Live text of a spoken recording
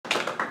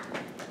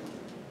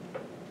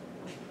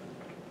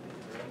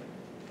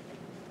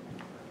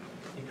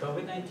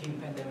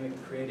COVID-19 pandemic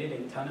created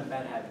a ton of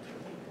bad habits for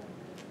people.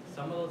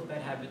 Some of those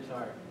bad habits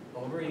are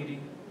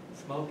overeating,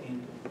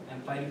 smoking,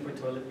 and fighting for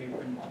toilet paper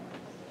in Walmart.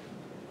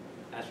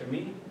 As for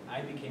me,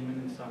 I became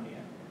an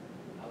insomniac.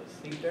 I would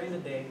sleep during the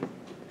day and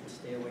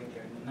stay awake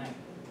during the night.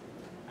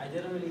 I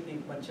didn't really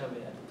think much of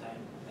it at the time,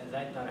 as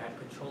I thought I had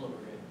control over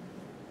it.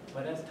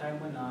 But as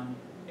time went on,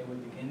 it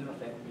would begin to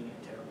affect me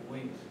in terrible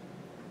ways.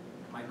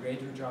 My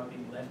grades were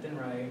dropping left and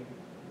right.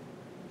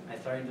 I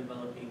started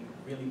developing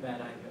really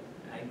bad eye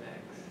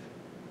bags,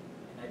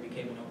 and I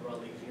became an overall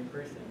lazier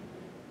person.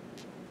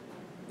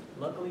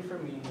 Luckily for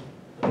me,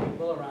 the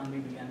people around me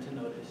began to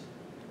notice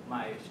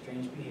my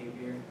strange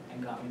behavior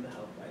and got me the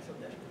help I so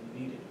desperately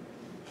needed.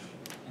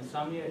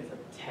 Insomnia is a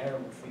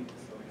terrible sleep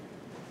disorder,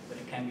 but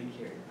it can be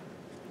cured.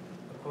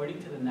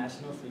 According to the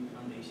National Sleep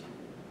Foundation,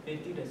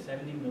 50 to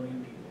 70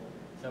 million people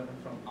suffer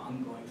from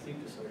ongoing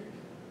sleep disorders.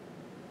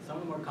 Some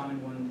of the more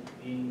common ones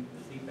being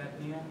sleep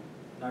apnea,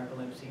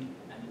 narcolepsy,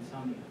 and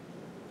insomnia.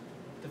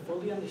 To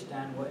fully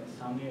understand what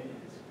insomnia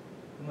is,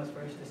 we must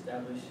first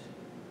establish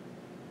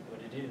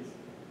what it is.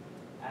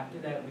 After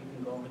that, we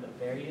can go over the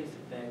various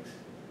effects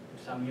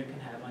insomnia can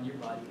have on your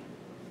body,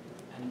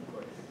 and of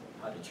course,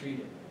 how to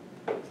treat it.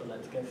 So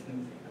let's get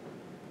snoozing.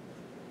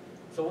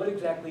 So what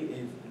exactly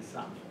is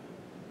insomnia?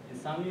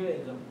 Insomnia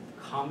is a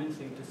common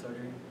sleep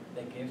disorder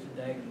that gives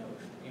the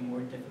diagnosed a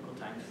more difficult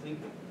time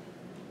sleeping.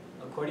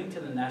 According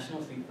to the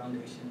National Sleep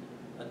Foundation,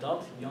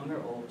 adults young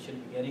or old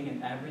should be getting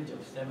an average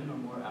of 7 or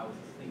more hours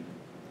of sleep.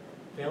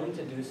 Failing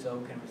to do so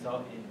can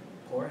result in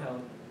poor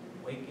health,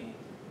 weight gain,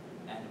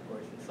 and of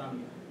course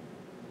insomnia.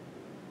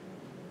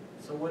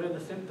 So what are the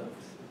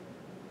symptoms?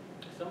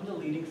 Some of the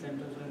leading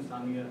symptoms of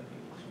insomnia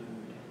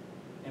include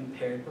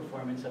impaired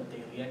performance of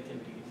daily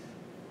activities,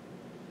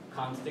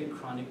 constant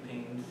chronic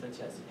pains such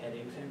as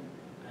headaches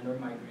and or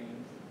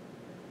migraines,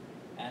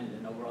 and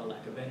an overall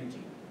lack of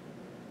energy.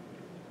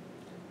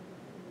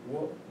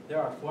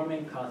 There are 4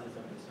 main causes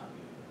of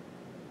insomnia.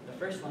 The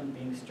first one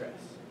being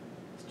stress.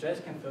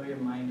 Stress can fill your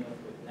mind up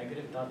with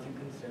negative thoughts and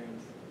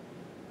concerns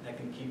that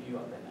can keep you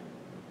up at night.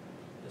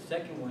 The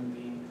second one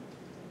being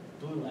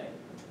blue light.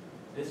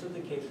 This was the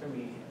case for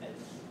me, as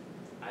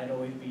I'd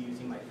always be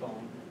using my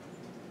phone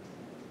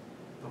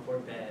before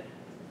bed,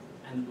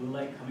 and the blue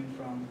light coming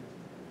from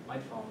my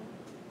phone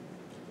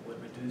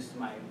would reduce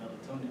my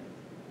melatonin.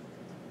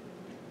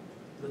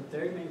 The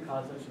third main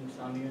cause of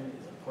insomnia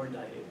is a poor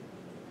diet.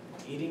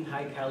 Eating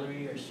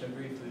high-calorie or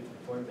sugary foods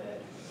before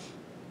bed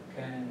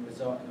can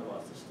result in a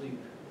loss of sleep.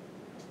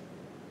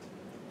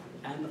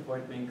 And the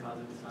fourth main cause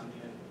of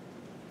insomnia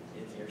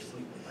is your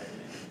sleep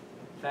environment.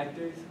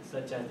 Factors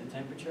such as the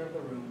temperature of the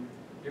room,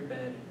 your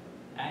bed,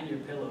 and your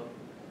pillow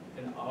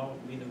can all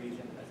be the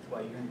reason as to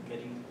why you aren't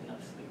getting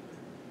enough sleep.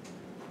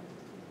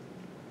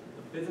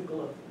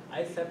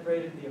 I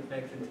separated the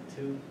effects into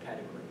 2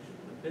 categories,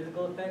 the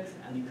physical effects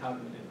and the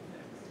cognitive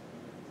effects.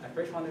 I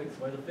first want to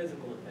explore the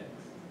physical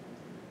effects.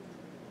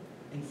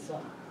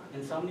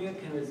 Insomnia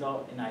can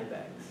result in eye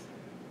bags.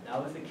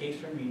 That was the case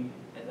for me,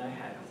 as I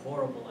had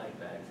horrible eye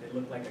bags. It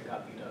looked like I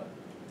got beat up.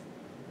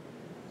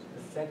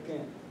 The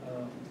second,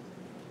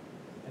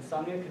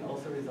 insomnia can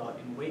also result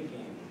in weight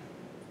gain.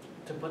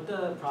 To put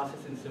the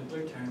process in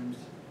simpler terms,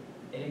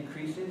 it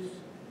increases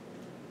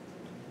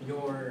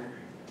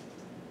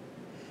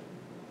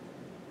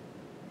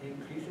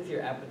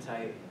your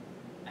appetite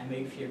and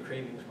makes your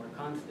cravings more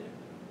constant.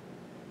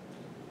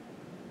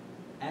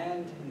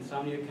 And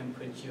insomnia can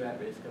put you at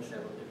risk of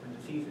several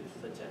different diseases,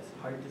 such as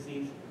heart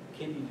disease,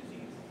 kidney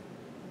disease,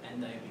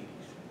 and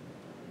diabetes.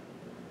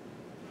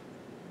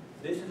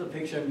 This is a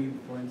picture of me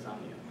before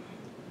insomnia.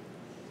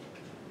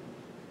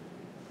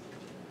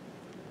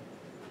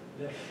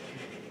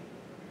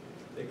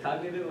 The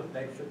cognitive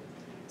effects,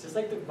 just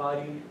like the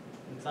body,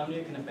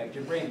 insomnia can affect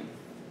your brain.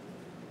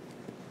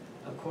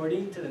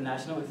 According to the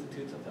National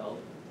Institutes of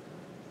Health,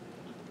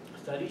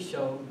 studies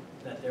show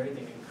that there is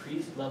an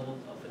increased level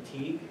of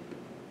fatigue,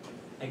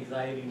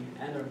 anxiety,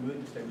 and or mood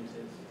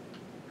disturbances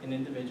in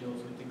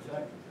individuals with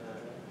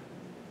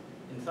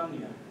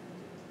insomnia.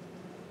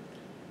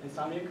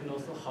 Insomnia can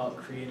also halt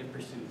creative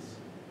pursuits,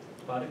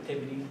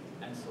 productivity,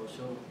 and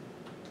social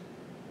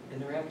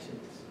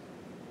interactions.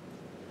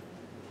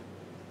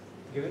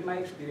 Given my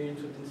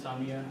experience with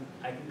insomnia,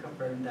 I can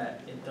confirm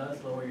that it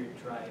does lower your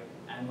drive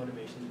and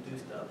motivation to do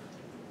stuff.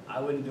 I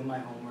wouldn't do my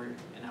homework,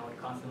 and I would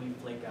constantly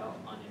flake out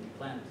on any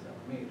plans that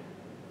were made.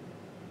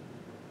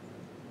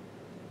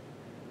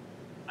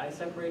 I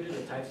separated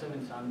the types of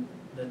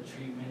the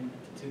treatment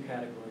into 2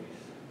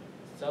 categories,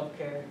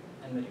 self-care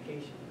and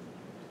medication.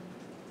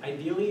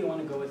 Ideally, you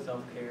want to go with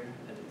self-care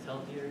as it's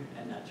healthier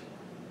and natural.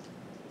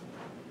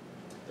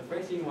 The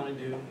first thing you want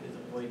to do is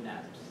avoid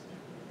naps.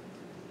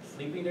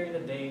 Sleeping during the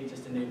day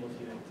just enables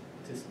you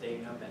to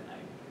stay up at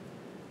night.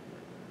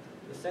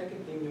 The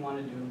second thing you want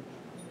to do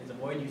is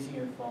avoid using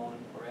your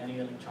phone or any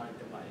electronic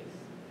device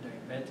during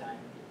bedtime,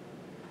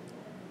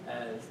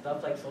 as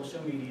stuff like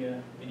social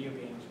media, video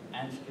games,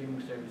 and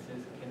streaming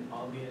services can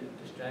all be a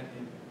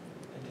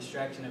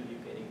distraction of you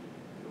getting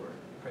your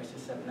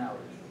precious 7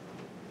 hours.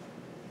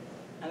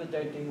 And the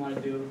third thing you want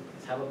to do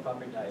is have a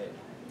proper diet.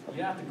 You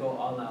don't have to go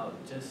all out,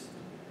 just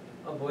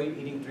avoid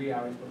eating 3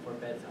 hours before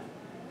bedtime.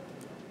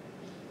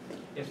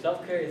 If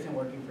self-care isn't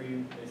working for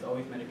you, there's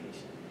always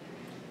medication.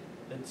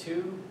 The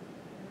two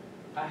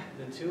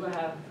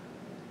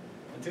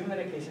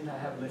medications I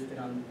have listed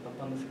up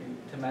on the screen,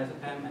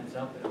 temazepam and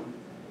zolpidem,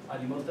 are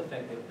the most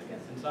effective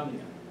against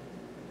insomnia.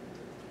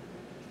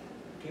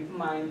 Keep in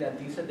mind that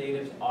these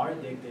sedatives are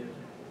addictive,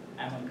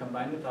 and when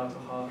combined with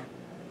alcohol,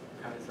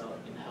 can result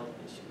in health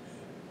issues.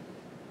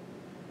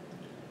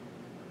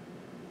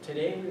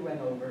 Today we went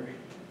over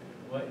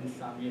what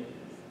insomnia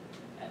is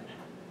and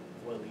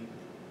what leads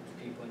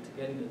people into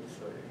getting the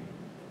disorder.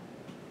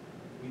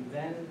 We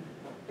then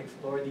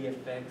explore the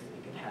effects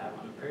it can have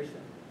on a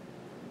person.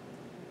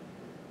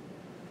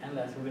 And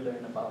lastly, we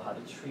learn about how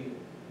to treat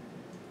it.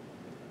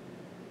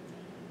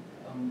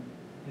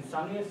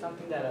 Insomnia is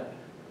something that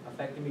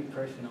affected me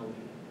personally.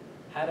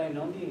 Had I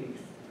known the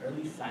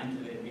early signs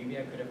of it, maybe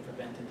I could have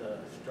prevented the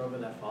struggle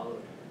that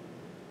followed.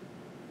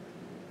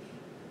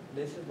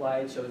 This is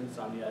why I chose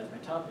insomnia as my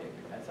topic,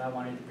 as I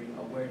wanted to bring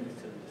awareness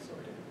to the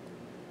disorder.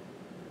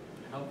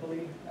 And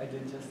hopefully, I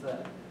did just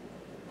that.